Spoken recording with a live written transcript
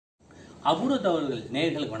அபூர்வ தகவல்கள்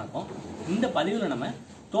நேயர்களுக்கு வணக்கம். இந்த பதிவில் நம்ம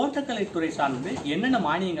தோட்டக்கலைத்துறை சார்ந்து என்னென்ன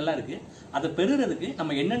மானியங்கள்லாம் இருக்கு, அதை பெறுறதுக்கு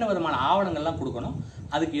நம்ம என்னென்ன விதமான ஆவணங்கள்லாம் கொடுக்கணும்,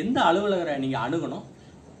 அதுக்கு எந்த அலுவலகரை நீங்க அணுகணும்,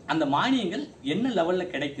 அந்த மானியங்கள் என்ன லெவல்ல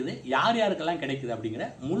கிடைக்குது, யார் யாருக்கெல்லாம் கிடைக்குது அப்படிங்கிற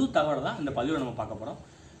முழு தகவலை தான் இந்த பதிவில் நம்ம பார்க்க போறோம்.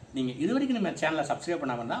 நீங்க இதுவரைக்கும் நம்ம சேனலை சப்ஸ்கிரைப்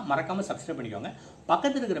பண்ணாம இருந்தா மறக்காம சப்ஸ்கிரைப் பண்ணிக்கோங்க.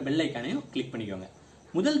 பக்கத்தில் இருக்கிற பெல் ஐக்கானையும் கிளிக் பண்ணிக்கோங்க.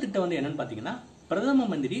 முதல் திட்டம் வந்து என்னன்னு பாத்தீங்கன்னா பிரதம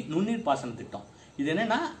மந்திரி நுண்ணீர் பாசன திட்டம். இது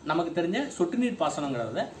என்னன்னா நமக்கு தெரிஞ்ச சொட்டு நீர்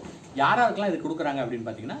பாசனங்கிறத யாராருக்கெல்லாம் இது கொடுக்குறாங்க அப்படின்னு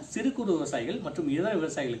பார்த்தீங்கன்னா சிறு குறு விவசாயிகள் மற்றும் இதர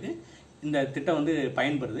விவசாயிகளுக்கு இந்த திட்டம் வந்து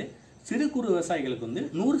பயன்படுது. சிறு குறு விவசாயிகளுக்கு வந்து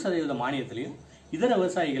 100% மானியத்திலையும் இதர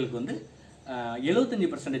விவசாயிகளுக்கு வந்து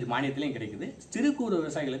 75% மானியத்திலையும் கிடைக்குது. சிறு குறு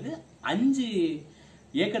விவசாயிகளுக்கு 5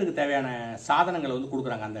 ஏக்கருக்கு தேவையான சாதனங்களை வந்து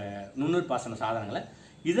கொடுக்குறாங்க, அந்த நுண்ணீர் பாசன சாதனங்களை.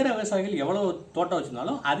 இதர விவசாயிகள் எவ்வளோ தோட்டம்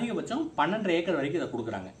வச்சிருந்தாலும் அதிகபட்சம் 12 ஏக்கர் வரைக்கும் இதை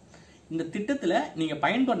கொடுக்குறாங்க. இந்த திட்டத்தில் நீங்கள்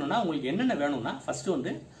பயன்படணும்னா உங்களுக்கு என்னென்ன வேணும்னா ஃபர்ஸ்ட்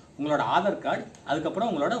வந்து உங்களோட ஆதார் கார்டு, அதுக்கப்புறம்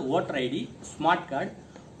உங்களோட ஓட்டர் ஐடி, ஸ்மார்ட் கார்டு,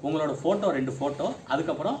 உங்களோட ஃபோட்டோ 2 ஃபோட்டோ,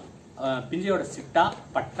 அதுக்கப்புறம் பிஞ்சையோட சிட்டா,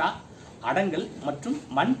 பட்டா, அடங்கல் மற்றும்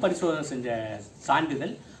மண் பரிசோதனை செஞ்ச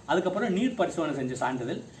சான்றிதழ், அதுக்கப்புறம் நீர் பரிசோதனை செஞ்ச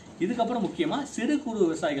சான்றிதழ், இதுக்கப்புறம் முக்கியமாக சிறு குறு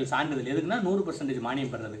விவசாயிகள் சான்றிதழ் எதுக்குன்னா 100%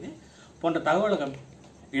 மானியம் பெறுறதுக்கு போன்ற தகவலை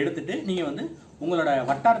எடுத்துட்டு நீங்கள் வந்து உங்களோட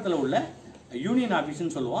வட்டாரத்தில் உள்ள யூனியன்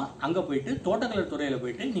ஆஃபீஸ்ன்னு சொல்லுவோம், அங்கே போயிட்டு தோட்டக்கலை துறையில்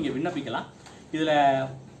போயிட்டு நீங்கள் விண்ணப்பிக்கலாம். இதில்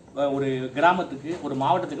ஒரு கிராமத்துக்கு ஒரு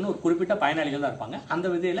மாவட்டத்துக்குன்னு ஒரு குறிப்பிட்ட பயனாளிகள் தான் இருப்பாங்க. அந்த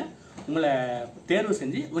விதையில் உங்களை தேர்வு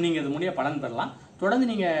செஞ்சு நீங்கள் இது மூலியம் பலன் பெறலாம். தொடர்ந்து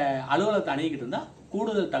நீங்கள் அலுவலகத்தை அணுகிக்கிட்டு இருந்தால்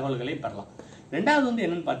கூடுதல் தகவல்களையும் பெறலாம். ரெண்டாவது வந்து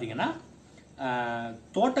என்னன்னு பார்த்தீங்கன்னா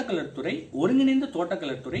தோட்டக்கலைத்துறை ஒருங்கிணைந்த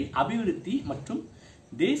தோட்டக்கலைத்துறை அபிவிருத்தி மற்றும்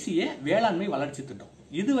தேசிய வேளாண்மை வளர்ச்சி திட்டம்.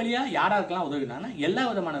 இது வழியாக யாராருக்கெல்லாம் உதவினாங்கன்னா எல்லா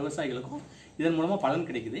விதமான விவசாயிகளுக்கும் இதன் மூலமாக பலன்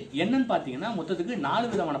கிடைக்குது. என்னன்னு பார்த்தீங்கன்னா மொத்தத்துக்கு 4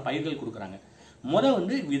 விதமான பயிர்கள் கொடுக்குறாங்க.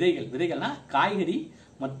 வந்து விதைகள்னா காய்கறி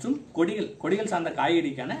மற்றும் கொடிகள் சார்ந்த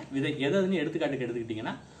காய்கறிக்கான விதை எதுன்னு எடுத்துக்காட்டுக்கு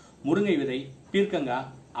எடுத்துக்கிட்டிங்கன்னா முருங்கை விதை, பீர்க்கங்காய்,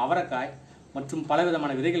 அவரைக்காய் மற்றும் பல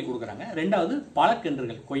விதமான விதைகள் கொடுக்குறாங்க. ரெண்டாவது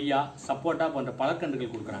பழக்கன்றுகள், கொய்யா, சப்போட்டா போன்ற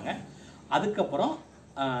பழக்கன்றுகள் கொடுக்குறாங்க. அதுக்கப்புறம்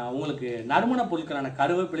உங்களுக்கு நறுமண பொருட்களான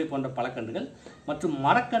கருவேப்பிலை போன்ற பழக்கன்றுகள் மற்றும்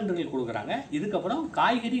மரக்கன்றுகள் கொடுக்குறாங்க. இதுக்கப்புறம்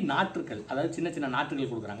காய்கறி நாற்றுகள், அதாவது சின்ன சின்ன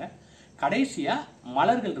நாற்றுகள் கொடுக்குறாங்க. கடைசியாக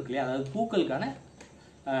மலர்கள் இருக்கு இல்லையா, அதாவது பூக்களுக்கான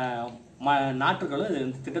நாற்றுகளும்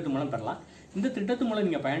இந்த திட்டத்து மூலம் பெறலாம். இந்த திட்டத்து மூலம்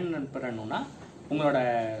நீங்கள் பயன்பெறணும்னா உங்களோட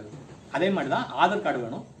அதே மாதிரி தான் ஆதார் கார்டு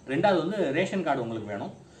வேணும். ரெண்டாவது வந்து ரேஷன் கார்டு உங்களுக்கு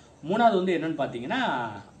வேணும். மூணாவது வந்து என்னன்னு பார்த்தீங்கன்னா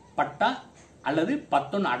பட்டா அல்லது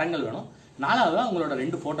 11 அடங்கல் வேணும். நாலாவது தான் உங்களோட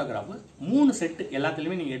 2 ஃபோட்டோகிராஃபு. 3 செட்டு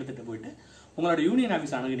எல்லாத்துலேயுமே நீங்கள் எடுத்துகிட்டு போயிட்டு உங்களோட யூனியன்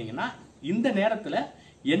ஆஃபீஸ் அணுகுனீங்கன்னா இந்த நேரத்தில்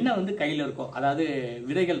என்ன வந்து கையில் இருக்கோ, அதாவது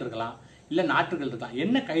விதைகள் இருக்கலாம், இல்லை நாற்றுகள் இருக்கலாம்,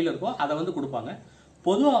 என்ன கையில் இருக்கோ அதை வந்து கொடுப்பாங்க.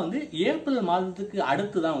 பொதுவாக வந்து ஏப்ரல் மாதத்துக்கு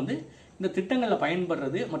அடுத்து தான் வந்து இந்த திட்டங்களில்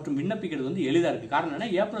பயன்படுறது மற்றும் விண்ணப்பிக்கிறது வந்து எளிதாக இருக்குது. காரணம் என்ன,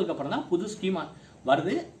 ஏப்ரலுக்கு அப்புறம் தான் புது ஸ்கீமா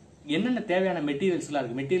வருது. என்னென்ன தேவையான மெட்டீரியல்ஸ்லாம்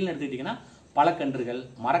இருக்குது, மெட்டீரியல் எடுத்துக்கிட்டிங்கன்னா பழக்கன்றுகள்,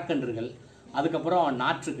 மரக்கன்றுகள், அதுக்கப்புறம்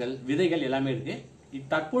நாற்றுகள், விதைகள் எல்லாமே இருக்குது.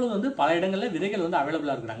 தற்பொழுது வந்து பல இடங்களில் விதைகள் வந்து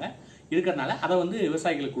அவைலபிளாக இருக்கிறனால அதை வந்து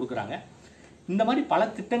விவசாயிகளுக்கு கொடுக்குறாங்க. இந்த மாதிரி பல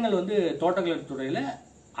திட்டங்கள் வந்து தோட்டக்கலை துறையில்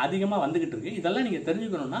அதிகமாக வந்துக்கிட்டு இருக்கு. இதெல்லாம் நீங்கள்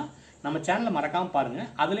தெரிஞ்சுக்கணுன்னா நம்ம சேனலை மறக்காமல் பாருங்கள்.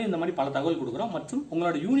 அதுலேயும் இந்த மாதிரி பல தகவல் கொடுக்குறோம். மற்றும்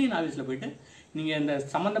உங்களோட யூனியன் ஆஃபீஸில் போயிட்டு நீங்கள் இந்த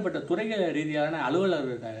சம்மந்தப்பட்ட துறைகள் ரீதியான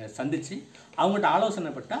அலுவலர்களை சந்தித்து அவங்கள்ட்ட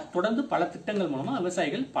ஆலோசனைப்பட்டால் தொடர்ந்து பல திட்டங்கள் மூலமாக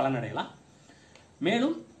விவசாயிகள் பலனடையலாம்.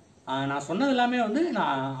 மேலும் நான் சொன்னது எல்லாமே வந்து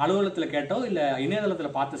நான் அலுவலகத்தில் கேட்டோ இல்லை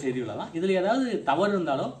இணையதளத்தில் பார்த்த செய்திகளை தான். இதில் ஏதாவது தவறு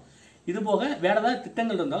இருந்தாலோ இது போக வேறு ஏதாவது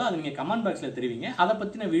திட்டங்கள் இருந்தாலும் அதை நீங்கள் கமெண்ட் பாக்ஸில் தெரிவிங்க. அதை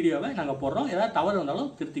பற்றின வீடியோவை நாங்கள் போடுறோம். ஏதாவது தவறு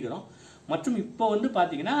இருந்தாலும் திருத்திக்கிறோம். மற்றும் இப்போ வந்து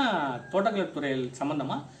பார்த்தீங்கன்னா தோட்டக்கலைத்துறையில்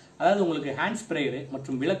சம்மந்தமாக, அதாவது உங்களுக்கு ஹேண்ட் ஸ்ப்ரேயரு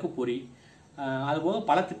மற்றும் விளக்கு பொறி, அதுபோக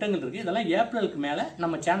பல திட்டங்கள் இருக்குது. இதெல்லாம் ஏப்ரலுக்கு மேலே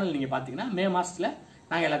நம்ம சேனல் நீங்கள் பார்த்தீங்கன்னா மே மாதத்தில்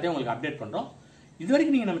நாங்கள் எல்லாத்தையும் உங்களுக்கு அப்டேட் பண்ணுறோம். இது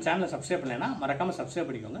வரைக்கும் நீங்கள் நம்ம சேனலை சப்ஸ்கிரைப் பண்ணலைன்னா மறக்காமல் சப்ஸ்கிரைப்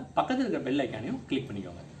பண்ணிக்கோங்க. பக்கத்தில் இருக்கிற பெல் ஐக்கானையும் கிளிக்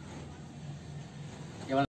பண்ணிக்கோங்க.